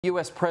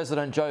US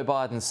President Joe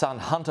Biden's son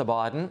Hunter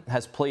Biden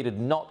has pleaded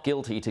not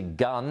guilty to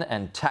gun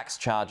and tax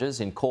charges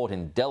in court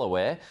in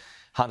Delaware.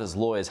 Hunter's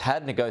lawyers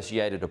had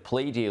negotiated a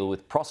plea deal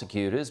with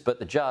prosecutors, but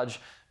the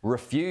judge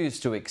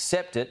refused to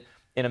accept it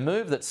in a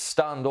move that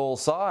stunned all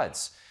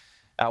sides.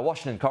 Our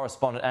Washington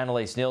correspondent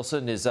Annalise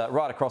Nielsen is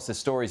right across this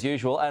story as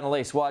usual.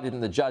 Annalise, why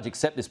didn't the judge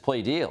accept this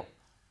plea deal?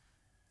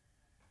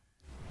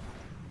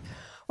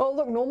 Well,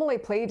 look, normally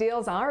plea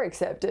deals are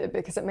accepted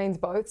because it means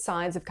both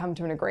sides have come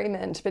to an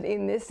agreement. But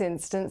in this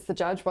instance, the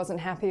judge wasn't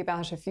happy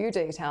about a few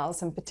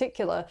details, in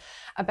particular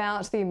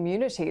about the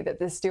immunity that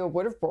this deal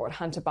would have brought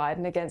Hunter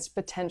Biden against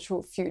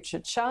potential future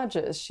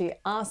charges. She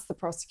asked the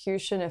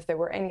prosecution if there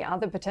were any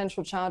other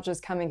potential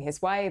charges coming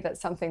his way.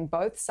 That's something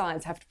both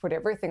sides have to put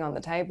everything on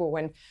the table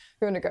when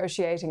you're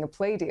negotiating a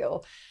plea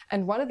deal.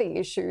 And one of the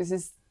issues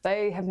is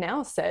they have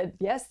now said,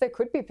 yes, there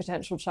could be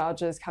potential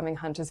charges coming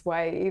Hunter's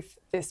way if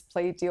this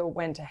plea deal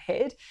went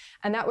ahead.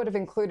 And that would have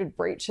included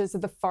breaches of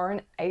the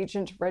foreign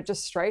agent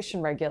registration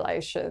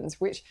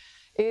regulations, which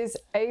is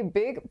a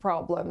big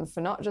problem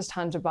for not just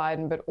Hunter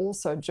Biden, but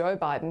also Joe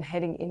Biden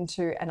heading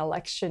into an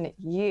election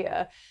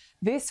year.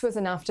 This was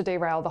enough to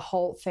derail the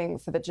whole thing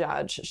for the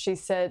judge. She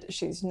said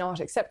she's not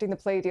accepting the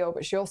plea deal,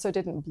 but she also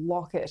didn't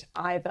block it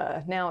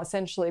either. Now,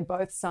 essentially,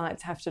 both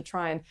sides have to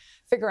try and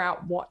figure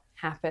out what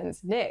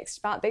happens next.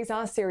 But these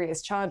are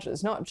serious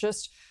charges, not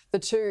just the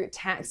 2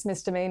 tax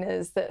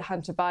misdemeanors that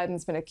Hunter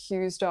Biden's been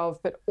accused of,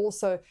 but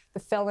also the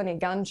felony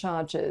gun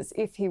charges.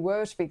 If he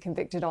were to be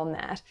convicted on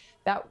that,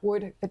 that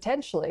would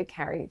potentially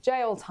carry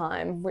jail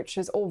time, which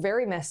is all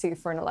very messy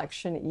for an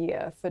election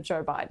year for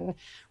Joe Biden.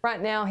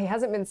 Right now, he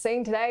hasn't been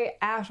seen today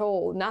at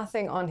all,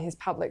 nothing on his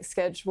public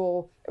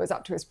schedule. It was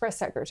up to his press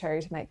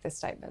secretary to make this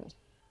statement.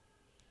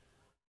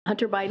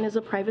 Hunter Biden is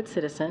a private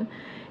citizen,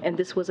 and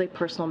this was a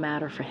personal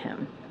matter for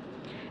him.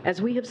 As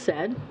we have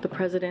said, the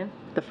president,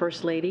 the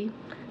first lady,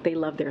 they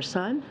love their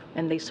son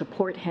and they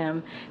support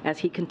him as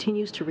he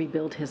continues to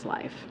rebuild his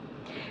life.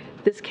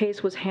 This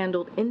case was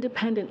handled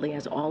independently,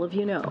 as all of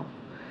you know,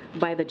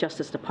 by the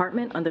Justice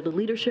Department under the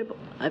leadership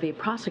of a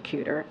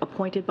prosecutor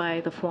appointed by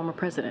the former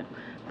president,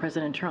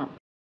 President Trump.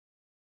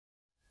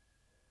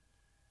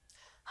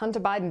 Hunter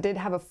Biden did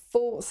have a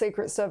full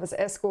Secret Service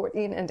escort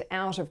in and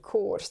out of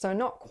court, so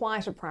not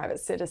quite a private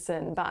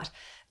citizen, but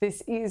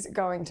this is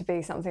going to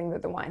be something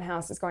that the White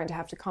House is going to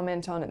have to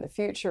comment on in the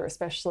future,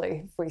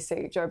 especially if we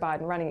see Joe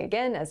Biden running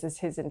again, as is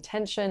his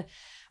intention.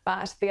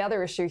 But the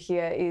other issue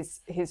here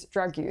is his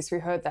drug use. We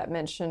heard that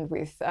mentioned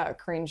with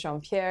Karine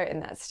Jean-Pierre in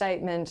that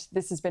statement.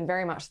 This has been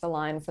very much the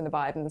line from the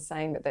Bidens,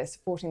 saying that they're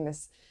supporting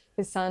his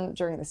son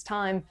during this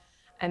time,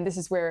 and this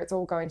is where it's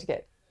all going to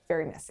get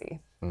very messy.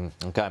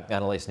 OK,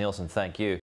 Annalise Nielsen, thank you.